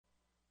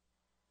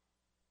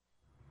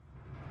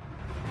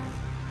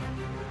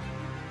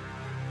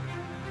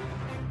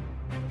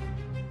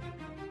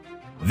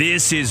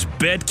This is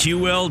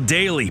BetQL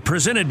Daily,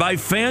 presented by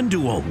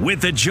FanDuel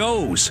with the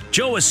Joes,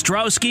 Joe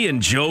Ostrowski and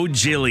Joe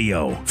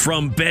Giglio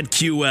from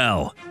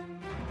BetQL.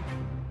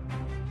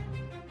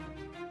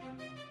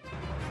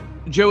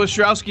 Joe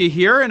Ostrowski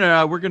here, and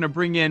we're going to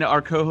bring in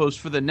our co-host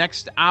for the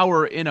next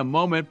hour in a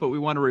moment, but we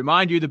want to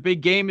remind you the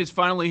big game is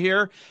finally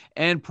here,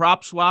 and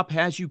PropSwap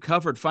has you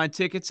covered. Find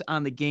tickets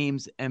on the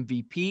game's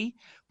MVP,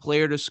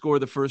 player to score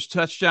the first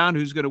touchdown,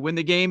 who's going to win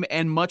the game,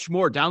 and much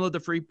more. Download the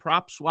free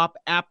PropSwap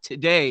app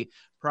today.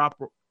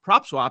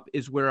 PropSwap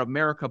is where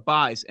America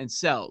buys and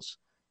sells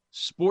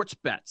sports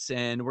bets,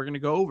 and we're going to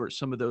go over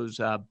some of those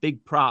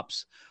big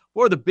props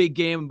for the big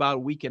game about a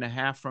week and a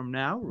half from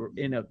now. We're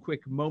in a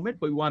quick moment,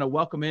 but we want to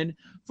welcome in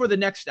for the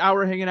next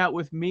hour hanging out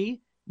with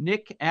me,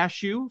 Nick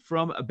Ashew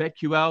from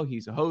BetQL.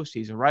 He's a host.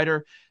 He's a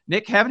writer.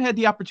 Nick, haven't had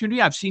the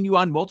opportunity. I've seen you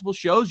on multiple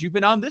shows. You've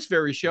been on this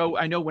very show.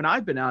 I know when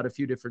I've been out a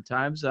few different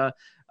times.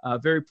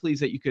 Very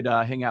pleased that you could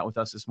hang out with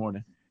us this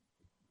morning.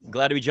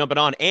 Glad to be jumping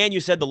on. And you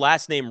said the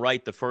last name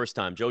right the first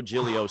time. Joe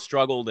Giglio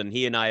struggled, and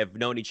he and I have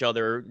known each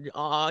other,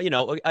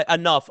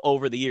 enough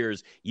over the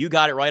years. You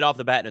got it right off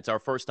the bat, and it's our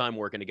first time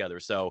working together.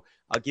 So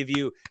I'll give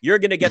you're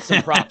going to get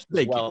some props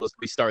as well as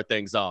we start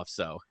things off.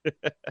 So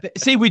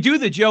see, we do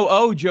the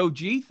Joe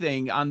G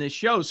thing on this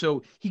show.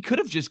 So he could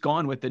have just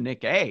gone with the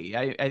Nick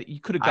A.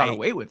 You could have got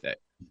away with it.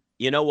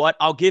 You know what?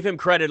 I'll give him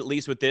credit at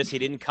least with this. He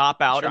didn't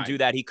cop out and do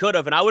that. He could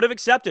have, and I would have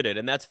accepted it,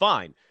 and that's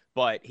fine.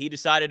 But he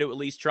decided to at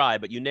least try.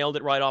 But you nailed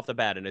it right off the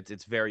bat, and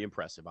it's very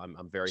impressive.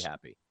 I'm very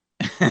happy.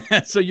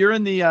 So you're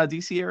in the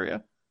DC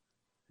area?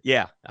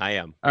 Yeah, I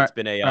am. It's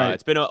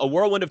been a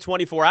whirlwind of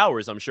 24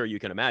 hours. I'm sure you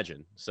can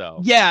imagine.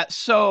 So yeah.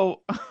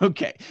 So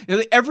okay,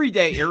 every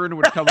day Erin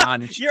would come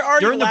on. And you're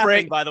already during laughing, the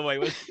break, by the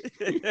way.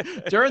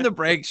 During the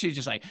break, she's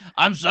just like,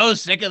 "I'm so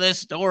sick of this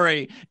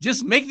story.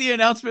 Just make the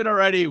announcement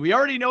already. We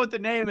already know what the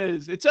name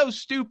is. It's so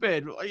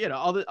stupid.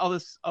 All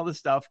this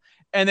stuff."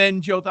 And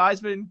then Joe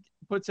Theismann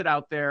puts it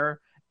out there.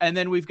 And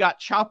then we've got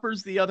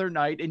Choppers the other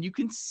night, and you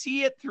can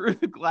see it through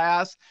the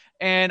glass.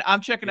 And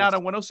I'm checking out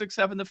on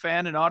 106.7 The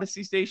Fan and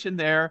Odyssey Station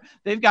there.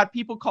 They've got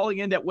people calling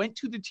in that went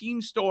to the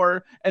team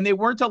store, and they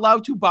weren't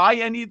allowed to buy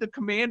any of the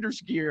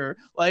Commanders gear.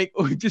 Like,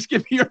 just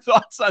give me your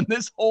thoughts on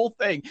this whole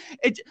thing.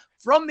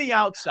 From the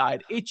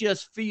outside, it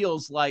just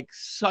feels like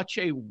such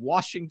a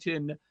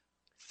Washington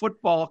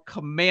football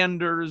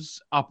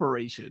Commanders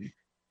operation.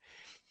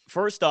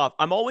 First off,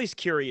 I'm always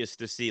curious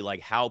to see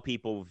like how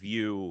people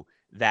view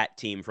that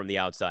team from the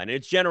outside. And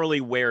it's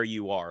generally where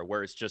you are,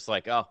 where it's just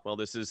like, oh, well,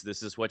 this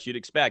is what you'd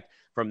expect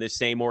from this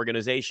same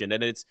organization.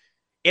 And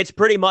it's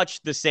pretty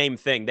much the same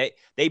thing.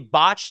 They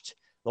botched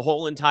the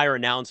whole entire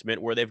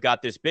announcement where they've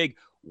got this big,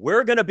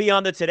 we're going to be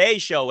on the Today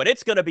Show and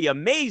it's going to be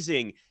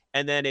amazing.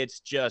 And then it's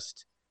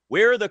just,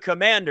 we're the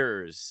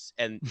Commanders.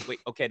 And wait,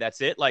 okay,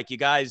 that's it. Like, you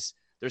guys,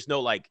 there's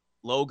no like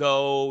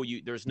logo,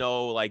 there's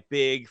no like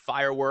big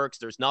fireworks,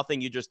 there's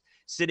nothing. You just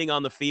sitting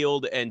on the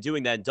field and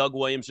doing that. Doug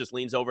Williams just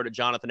leans over to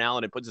Jonathan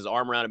Allen and puts his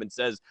arm around him and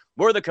says,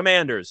 we're the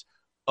Commanders.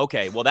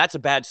 Okay, well, that's a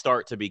bad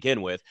start to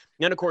begin with.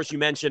 And of course, you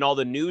mentioned all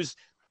the news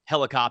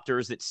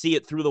helicopters that see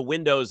it through the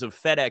windows of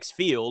FedEx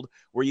Field,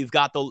 where you've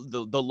got the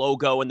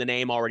logo and the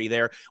name already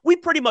there. We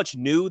pretty much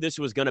knew this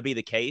was going to be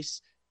the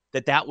case,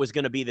 that was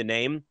going to be the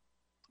name.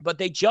 But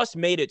they just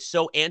made it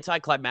so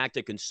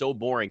anticlimactic and so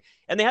boring.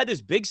 And they had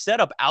this big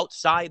setup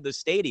outside the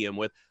stadium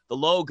with the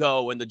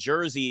logo and the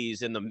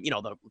jerseys and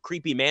the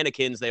creepy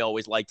mannequins they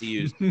always like to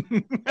use.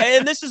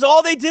 And this is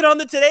all they did on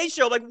the Today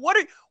Show. Like, what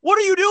are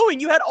you doing?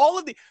 You had all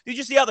of did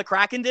you see how the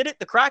Kraken did it?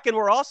 The Kraken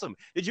were awesome.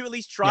 Did you at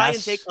least try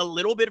and take a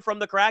little bit from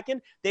the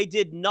Kraken? They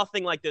did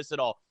nothing like this at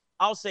all.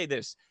 I'll say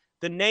this.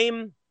 The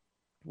name,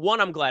 one,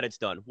 I'm glad it's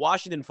done.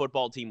 Washington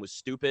football team was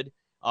stupid.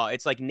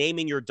 It's like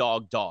naming your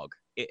dog.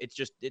 It's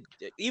just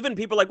even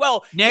people are like,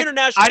 well, Nick,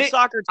 international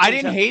soccer teams I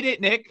didn't hate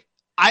it, Nick.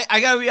 I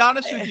got to be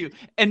honest with you.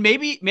 And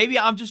maybe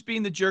I'm just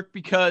being the jerk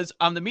because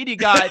I'm the media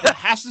guy that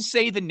has to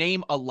say the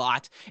name a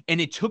lot. And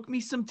it took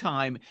me some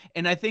time.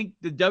 And I think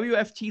the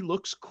WFT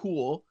looks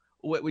cool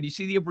when you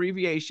see the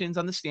abbreviations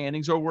on the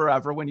standings or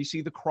wherever, when you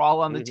see the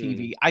crawl on the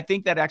TV. I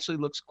think that actually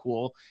looks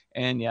cool.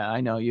 And yeah, I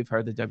know you've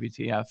heard the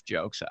WTF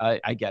jokes.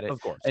 I get it.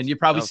 Of course. And you're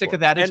probably sick of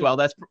that as well.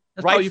 That's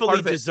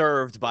rightfully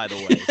deserved, by the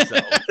way.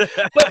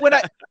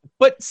 So.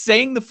 But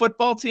saying the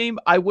football team,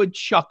 I would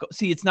chuckle.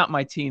 See, it's not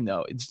my team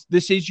though.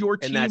 This is your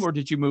team, or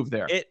did you move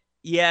there?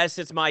 Yes,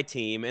 it's my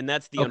team, and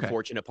that's the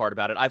unfortunate part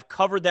about it. I've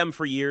covered them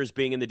for years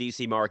being in the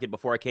DC market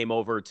before I came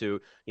over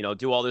to,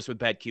 do all this with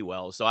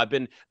BetQL. So I've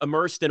been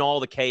immersed in all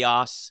the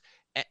chaos.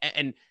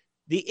 And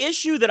the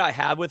issue that I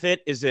have with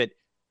it is that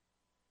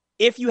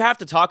if you have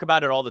to talk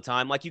about it all the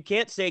time, like you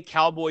can't say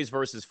Cowboys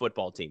versus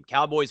football team,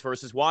 Cowboys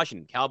versus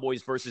Washington,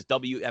 Cowboys versus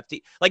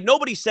WFT. Like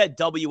nobody said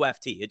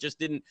WFT. It just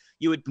didn't,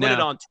 you would put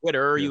it on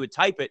Twitter or you would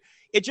type it.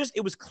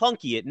 It was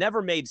clunky. It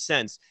never made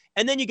sense.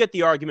 And then you get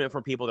the argument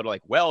from people that are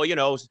like, well,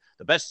 the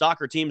best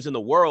soccer teams in the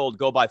world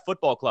go by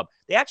football club.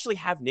 They actually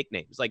have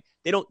nicknames. Like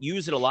they don't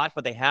use it a lot,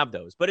 but they have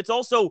those. But it's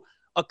also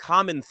a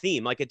common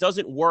theme. Like it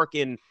doesn't work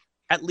in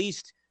at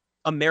least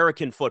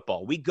American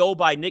football. We go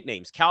by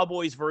nicknames.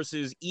 Cowboys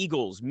versus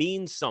Eagles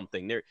means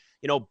something. They're,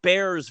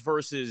 Bears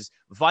versus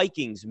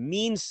Vikings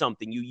means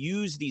something. You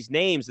use these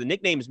names. The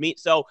nicknames mean.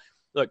 So,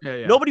 look,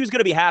 nobody was going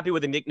to be happy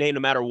with a nickname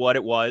no matter what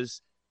it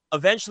was.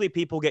 Eventually,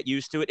 people get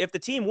used to it. If the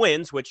team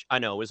wins, which I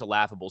know is a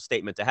laughable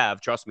statement to have,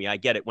 trust me, I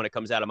get it when it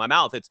comes out of my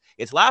mouth.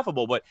 It's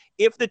laughable. But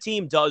if the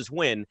team does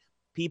win,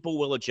 people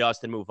will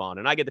adjust and move on.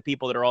 And I get the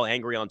people that are all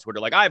angry on Twitter,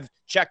 like, I've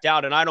checked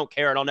out and I don't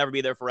care and I'll never be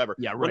there forever.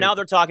 Yeah, right. Well, now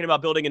they're talking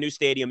about building a new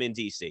stadium in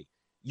D.C.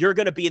 You're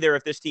going to be there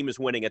if this team is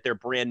winning at their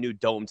brand new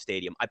domed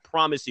stadium. I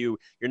promise you're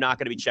not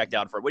going to be checked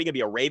out for it. What, are you going to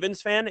be a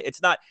Ravens fan?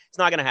 It's not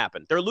going to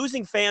happen. They're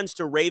losing fans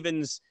to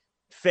Ravens,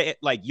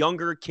 like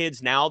younger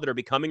kids now that are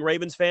becoming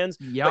Ravens fans.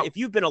 Yep. But if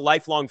you've been a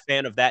lifelong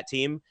fan of that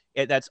team,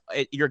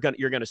 you're going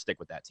to stick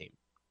with that team.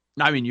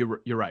 I mean,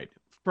 you're right.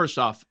 First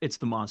off, it's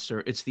the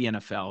monster. It's the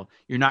NFL.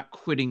 You're not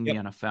quitting the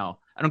NFL.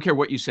 I don't care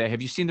what you say.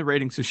 Have you seen the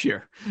ratings this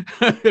year?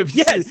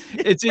 Yes,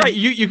 it's right.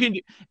 You can,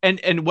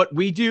 and what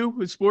we do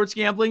with sports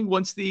gambling,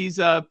 once these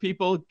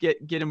people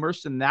get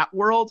immersed in that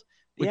world,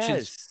 which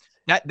is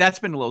that's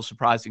been a little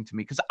surprising to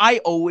me, because I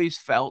always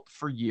felt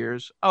for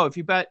years, if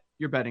you bet,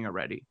 you're betting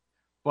already,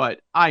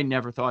 but I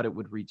never thought it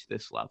would reach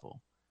this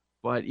level.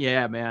 But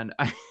yeah, man,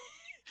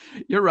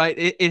 you're right.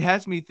 It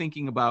has me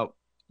thinking about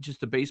just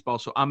the baseball.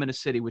 So I'm in a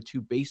city with 2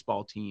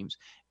 baseball teams,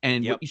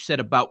 and what you said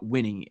about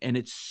winning, and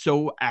it's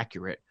so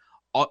accurate.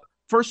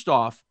 First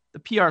off, the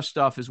PR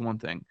stuff is one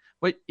thing,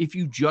 but if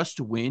you just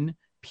win,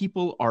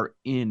 people are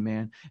in,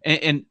 man.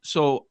 And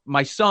so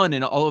my son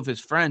and all of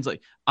his friends,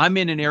 like, I'm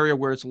in an area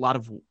where it's a lot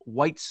of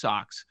White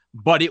Sox,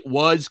 but it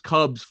was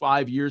Cubs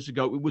 5 years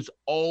ago. It was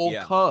all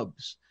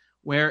Cubs,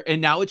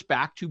 and now it's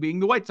back to being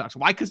the White Sox.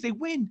 Why? Because they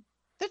win.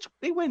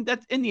 They win.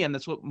 That's in the end.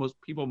 That's what most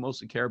people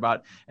mostly care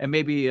about. And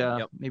maybe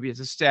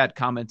it's a sad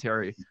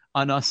commentary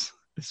on us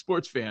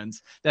sports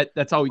fans.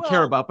 That's all we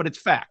care about. But it's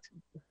fact.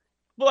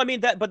 Well, I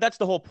mean but that's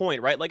the whole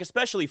point, right? Like,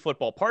 especially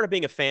football. Part of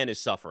being a fan is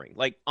suffering.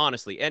 Like,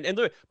 honestly,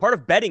 and part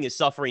of betting is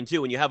suffering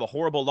too. When you have a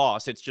horrible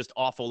loss, it's just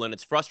awful and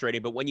it's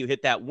frustrating. But when you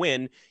hit that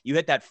win, you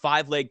hit that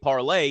 5-leg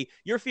parlay,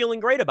 you're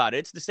feeling great about it.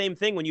 It's the same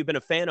thing when you've been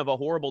a fan of a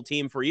horrible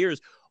team for years,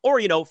 or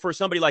for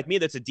somebody like me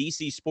that's a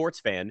DC sports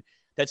fan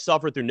that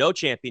suffered through no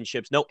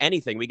championships, no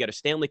anything. We got a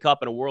Stanley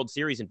Cup and a World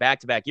Series in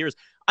back-to-back years.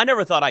 I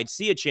never thought I'd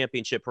see a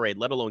championship parade,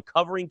 let alone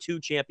covering 2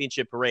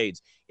 championship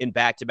parades in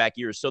back-to-back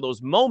years. So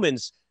those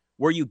moments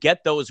where you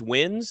get those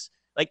wins,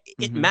 like,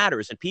 it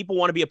matters, and people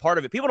want to be a part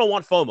of it. People don't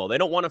want FOMO. They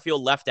don't want to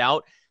feel left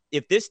out.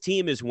 If this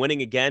team is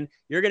winning again,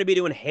 you're going to be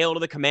doing Hail to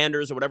the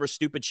Commanders or whatever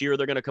stupid cheer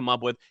they're going to come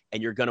up with,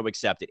 and you're going to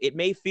accept it. It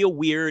may feel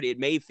weird. It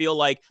may feel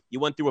like you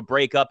went through a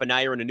breakup and now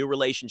you're in a new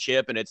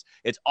relationship and it's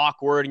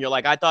awkward, and you're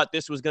like, I thought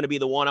this was going to be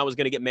the one I was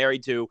going to get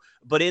married to.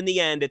 But in the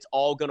end, it's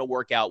all going to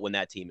work out when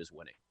that team is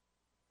winning.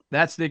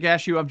 That's Nick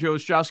Ashew. I'm Joe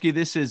Ostrowski.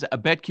 This is a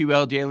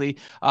BetQL Daily.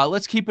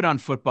 Let's keep it on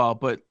football,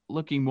 but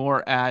looking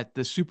more at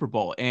the Super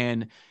Bowl.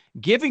 And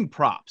Giving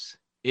Props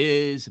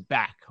is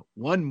back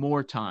one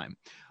more time.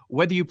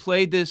 Whether you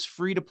played this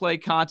free-to-play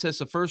contest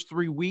the first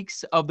 3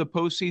 weeks of the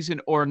postseason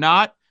or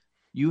not,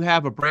 you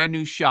have a brand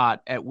new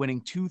shot at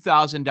winning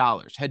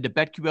 $2,000. Head to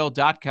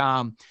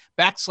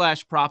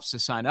BetQL.com/props to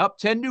sign up.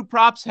 10 new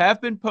props have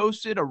been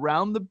posted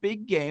around the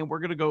big game. We're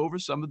going to go over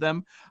some of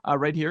them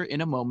right here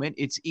in a moment.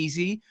 It's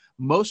easy.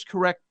 Most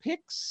correct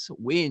picks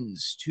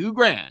wins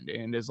 $2,000.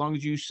 And as long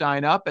as you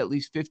sign up at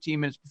least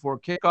 15 minutes before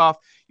kickoff,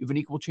 you have an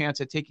equal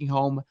chance at taking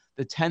home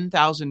the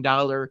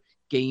 $10,000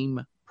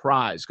 game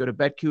prize. Go to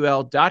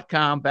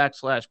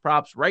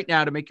BetQL.com/props right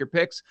now to make your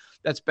picks.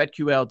 That's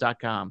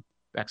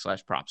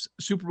BetQL.com/props.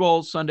 Super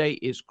Bowl Sunday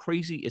is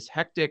crazy. It's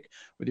hectic,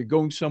 whether you're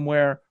going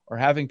somewhere or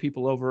having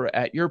people over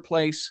at your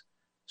place.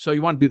 So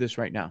you want to do this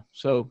right now.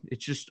 So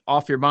it's just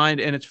off your mind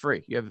and it's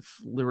free. You have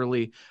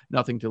literally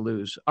nothing to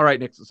lose. All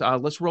right, Nick,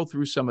 let's roll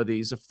through some of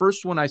these. The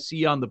first one I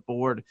see on the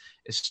board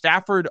is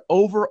Stafford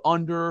over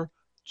under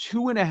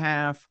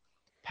 2.5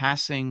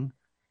 passing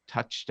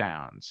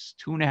touchdowns.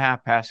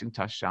 2.5 passing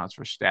touchdowns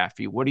for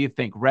Staffy. What do you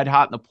think? Red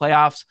hot in the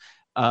playoffs?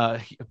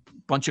 A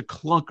bunch of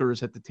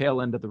clunkers at the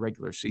tail end of the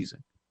regular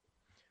season.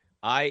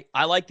 I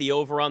like the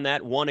over on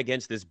that one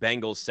against this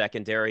Bengals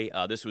secondary.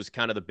 This was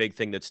kind of the big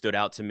thing that stood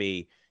out to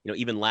me,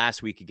 even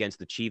last week against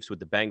the Chiefs with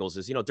the Bengals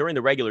is, during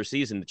the regular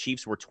season, the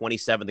Chiefs were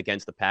 27th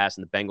against the pass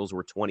and the Bengals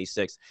were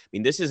 26th. I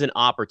mean, this is an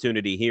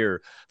opportunity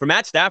here for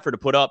Matt Stafford to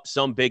put up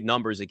some big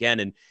numbers again.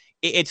 And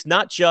it's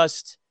not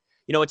just,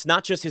 it's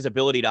not just his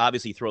ability to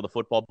obviously throw the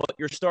football, but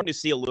you're starting to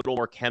see a little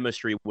more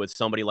chemistry with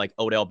somebody like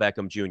Odell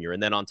Beckham Jr.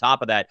 And then on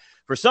top of that,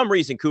 for some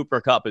reason,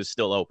 Cooper Kupp is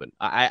still open.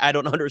 I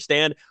don't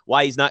understand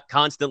why he's not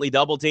constantly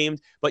double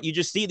teamed, but you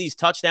just see these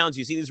touchdowns,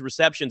 you see these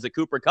receptions that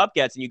Cooper Kupp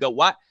gets, and you go,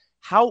 what?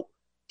 How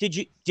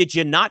did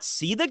you not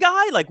see the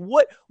guy? Like,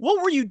 what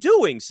were you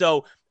doing?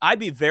 So I'd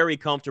be very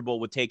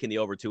comfortable with taking the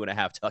over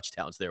 2.5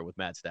 touchdowns there with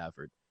Matt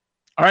Stafford.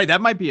 All right,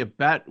 that might be a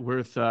bet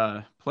worth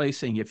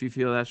placing if you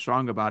feel that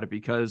strong about it,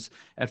 because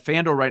at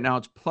FanDuel right now,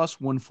 it's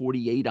plus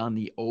 148 on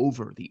the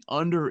over. The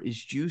under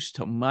is juiced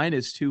to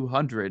minus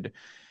 200.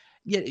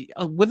 Yeah,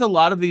 with a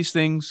lot of these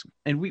things,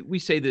 and we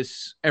say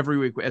this every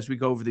week as we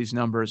go over these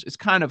numbers, it's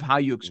kind of how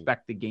you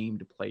expect the game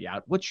to play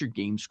out. What's your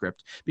game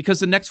script? Because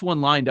the next one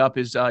lined up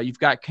is you've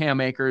got Cam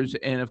Akers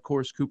and, of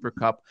course, Cooper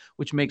Kupp,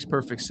 which makes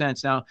perfect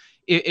sense. Now,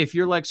 if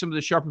you're like some of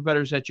the sharper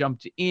bettors that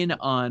jumped in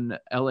on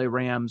LA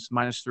Rams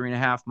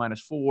 -3.5,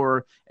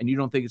 -4, and you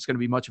don't think it's going to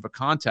be much of a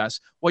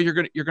contest, well,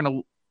 you're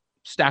gonna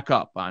stack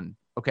up on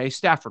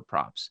Stafford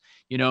props.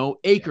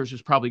 Akers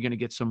is probably going to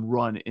get some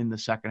run in the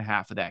second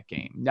half of that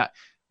game. Now,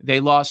 the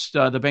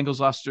Bengals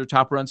lost their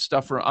top run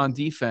stuffer on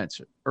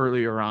defense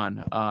earlier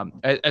on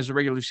as the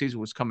regular season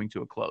was coming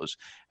to a close.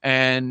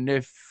 And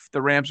if the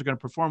Rams are going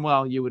to perform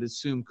well, you would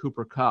assume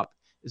Cooper Kupp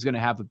is going to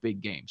have a big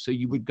game. So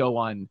you would go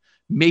on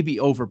maybe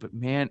over, but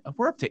man,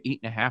 we're up to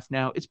 8.5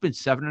 now. It's been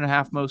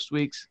 7.5 most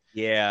weeks.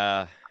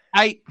 Yeah.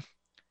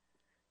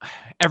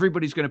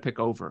 Everybody's going to pick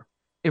over.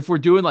 If we're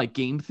doing like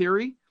game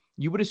theory,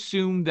 you would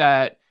assume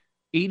that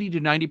 80 to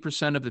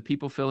 90% of the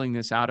people filling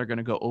this out are going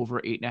to go over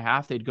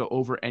 8.5. They'd go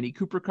over any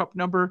Cooper Kupp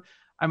number.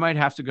 I might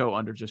have to go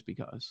under just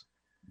because.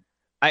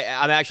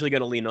 I'm actually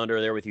going to lean under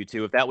there with you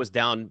too. If that was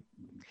down,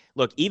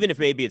 look, even if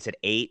maybe it's at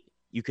 8,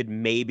 you could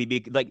maybe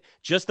be like,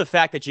 just the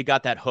fact that you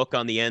got that hook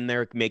on the end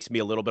there makes me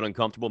a little bit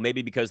uncomfortable.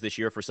 Maybe because this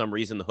year, for some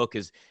reason, the hook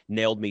has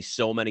nailed me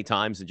so many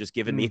times and just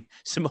given me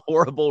some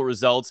horrible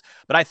results.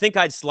 But I think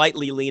I'd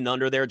slightly lean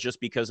under there just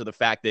because of the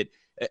fact that,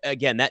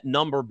 again, that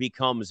number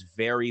becomes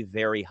very,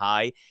 very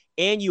high.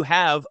 And you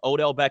have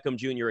Odell Beckham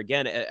Jr.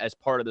 again as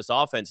part of this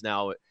offense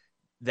now.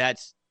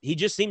 He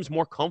just seems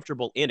more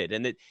comfortable in it,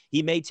 and that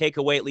he may take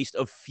away at least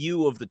a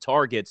few of the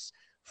targets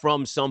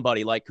from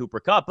somebody like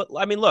Cooper Kupp. But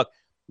I mean, look,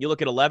 you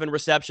look at 11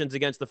 receptions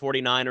against the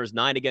 49ers,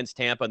 9 against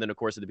Tampa, and then, of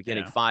course, at the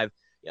beginning, 5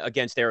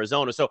 against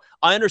Arizona. So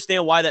I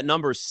understand why that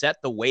number is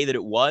set the way that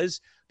it was.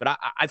 But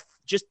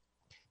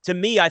to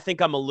me, I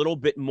think I'm a little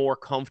bit more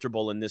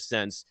comfortable in this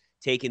sense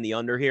taking the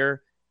under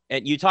here.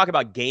 And you talk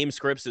about game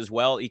scripts as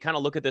well. You kind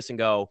of look at this and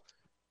go,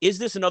 is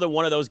this another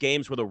one of those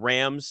games where the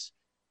Rams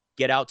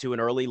get out to an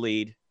early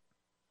lead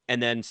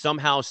and then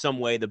somehow, some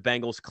way, the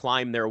Bengals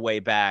climb their way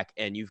back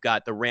and you've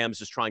got the Rams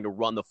just trying to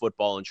run the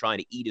football and trying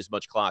to eat as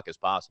much clock as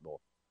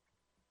possible?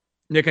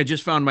 Nick, I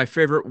just found my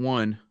favorite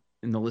one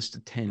in the list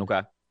of 10.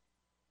 Okay.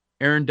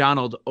 Aaron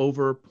Donald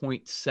over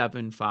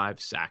 0.75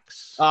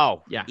 sacks.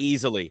 Oh, yeah.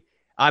 Easily.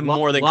 I'm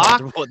more than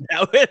comfortable with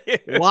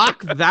that.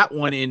 Lock that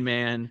one in,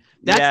 man.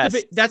 That's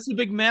the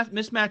big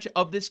mismatch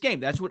of this game.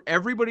 That's what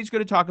everybody's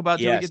going to talk about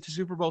until we get to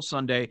Super Bowl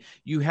Sunday.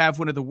 You have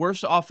one of the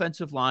worst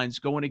offensive lines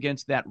going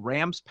against that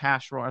Rams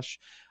pass rush.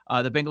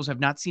 The Bengals have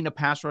not seen a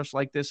pass rush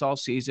like this all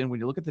season. When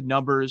you look at the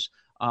numbers,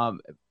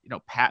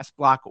 pass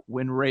block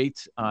win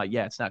rate,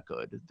 it's not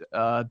good.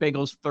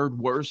 Bengals third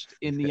worst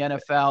in the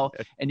NFL,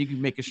 and you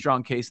can make a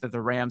strong case that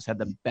the Rams had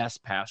the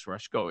best pass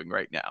rush going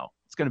right now.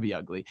 It's going to be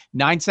ugly.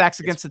 9 sacks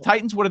against the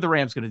Titans. What are the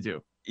Rams going to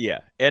do?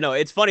 Yeah. And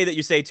it's funny that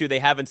you say, too, they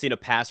haven't seen a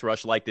pass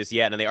rush like this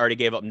yet, and they already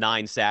gave up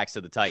 9 sacks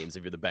to the Titans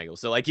if you're the Bengals.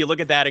 So, you look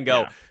at that and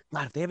go,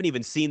 God, if they haven't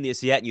even seen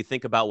this yet, and you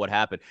think about what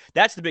happened.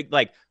 That's the big,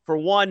 for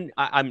one,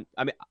 I mean,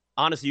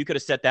 honestly, you could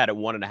have set that at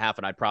 1.5,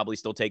 and I'd probably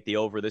still take the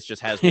over. This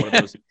just has one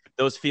of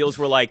those feels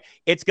where,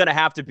 it's going to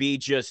have to be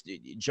just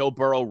Joe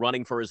Burrow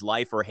running for his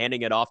life or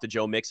handing it off to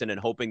Joe Mixon and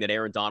hoping that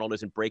Aaron Donald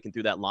isn't breaking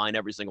through that line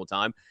every single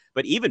time.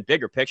 But even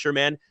bigger picture,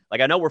 man,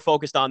 I know we're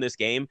focused on this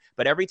game,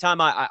 but every time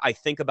I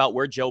think about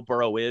where Joe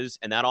Burrow is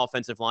and that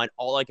offensive line,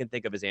 all I can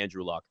think of is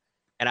Andrew Luck.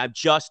 And I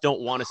just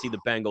don't want to see the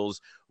Bengals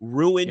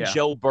ruin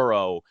Joe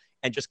Burrow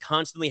and just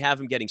constantly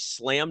have him getting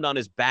slammed on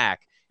his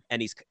back.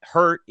 And he's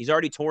hurt. He's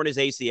already torn his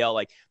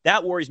ACL.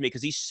 That worries me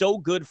because he's so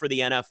good for the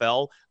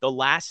NFL. The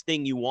last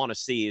thing you want to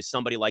see is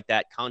somebody like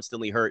that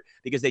constantly hurt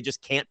because they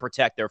just can't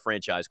protect their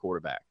franchise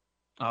quarterback.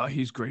 Oh,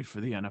 he's great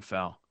for the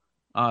NFL.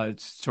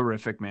 It's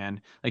terrific,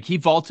 man. He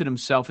vaulted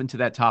himself into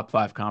that top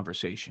 5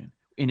 conversation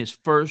in his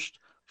first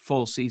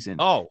full season.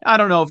 Oh, I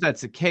don't know if that's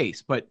the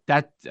case, but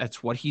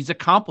that's what he's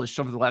accomplished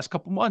over the last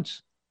couple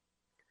months.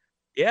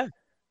 Yeah.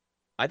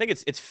 I think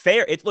it's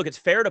fair. It's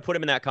fair to put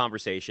him in that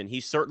conversation.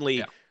 He's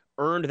certainly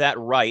earned that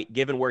right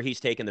given where he's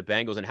taken the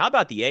Bengals. And how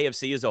about the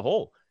AFC as a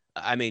whole?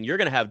 I mean, you're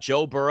going to have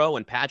Joe Burrow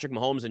and Patrick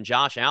Mahomes and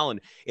Josh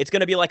Allen. It's going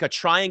to be like a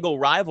triangle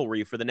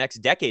rivalry for the next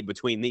decade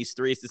between these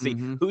three to see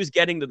who's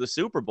getting to the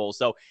Super Bowl.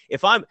 So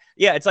it's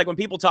like when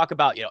people talk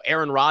about,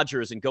 Aaron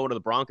Rodgers and going to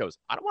the Broncos,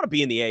 I don't want to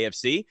be in the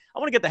AFC. I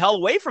want to get the hell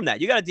away from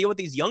that. You got to deal with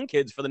these young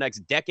kids for the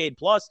next decade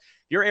plus.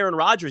 If you're Aaron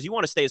Rodgers, you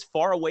want to stay as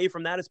far away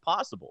from that as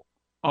possible.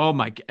 Oh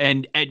my!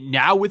 And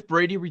now with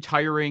Brady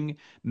retiring,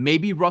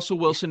 maybe Russell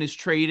Wilson is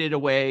traded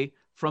away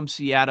from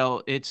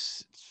Seattle.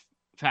 It's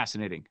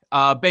fascinating.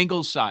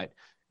 Bengals side,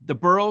 the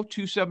Burrow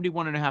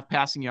 271.5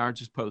 passing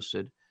yards is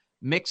posted.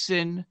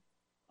 Mixon,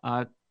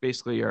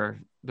 basically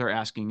they're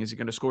asking, is he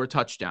going to score a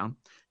touchdown?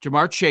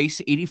 Jamar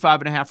Chase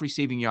 85.5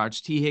 receiving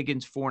yards. T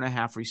Higgins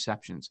 4.5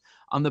 receptions.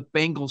 On the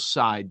Bengals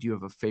side, do you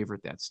have a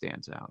favorite that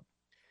stands out?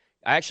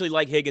 I actually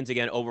like Higgins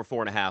again over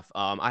 4.5.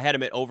 I had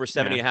him at over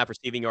 70.5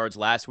 receiving yards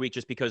last week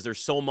just because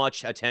there's so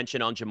much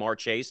attention on Jamar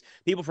Chase.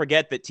 People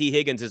forget that T.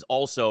 Higgins is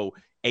also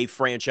a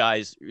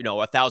franchise,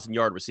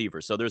 1,000-yard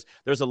receiver. So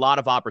there's a lot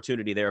of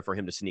opportunity there for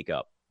him to sneak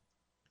up.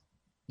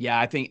 Yeah,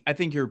 I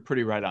think you're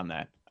pretty right on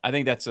that. I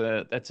think that's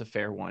a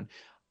fair one.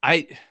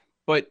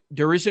 But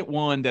there isn't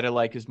one that I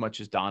like as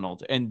much as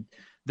Donald. And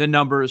the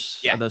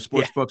numbers, the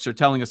sports books are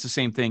telling us the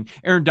same thing.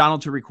 Aaron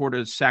Donald to record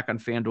a sack on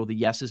FanDuel, the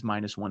yes is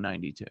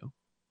 -192.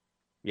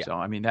 Yeah. So,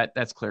 I mean,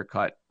 that's clear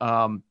cut.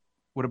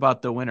 What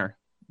about the winner?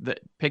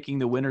 Picking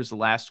the winner's the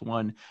last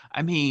one.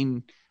 I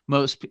mean,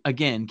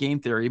 game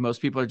theory,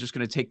 most people are just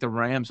going to take the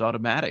Rams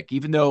automatic,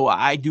 even though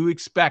I do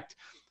expect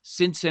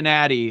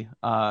Cincinnati,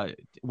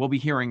 we'll be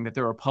hearing that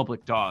they're a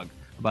public dog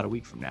about a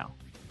week from now.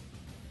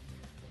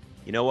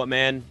 You know what,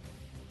 man?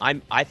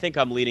 I think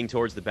I'm leaning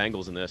towards the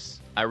Bengals in this.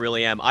 I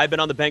really am. I've been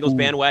on the Bengals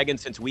bandwagon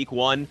since week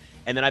 1,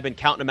 and then I've been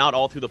counting them out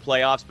all through the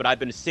playoffs, but I've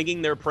been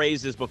singing their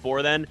praises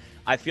before then.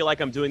 I feel like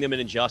I'm doing them an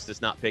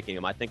injustice not picking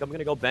them. I think I'm going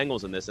to go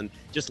Bengals in this and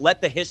just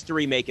let the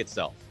history make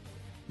itself.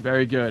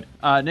 Very good.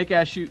 Nick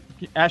Ashew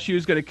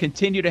is going to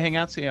continue to hang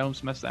out. See, I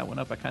almost messed that one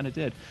up. I kind of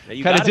did.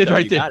 Yeah, kind of did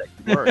right there.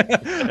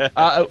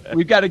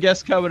 We've got a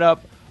guest coming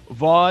up.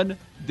 Vaughn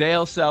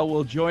Dale Sell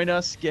will join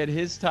us, get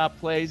his top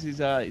plays. He's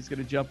going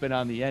to jump in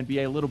on the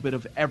NBA, a little bit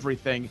of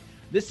everything.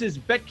 This is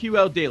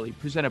BetQL Daily,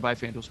 presented by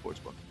FanDuel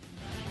Sportsbook.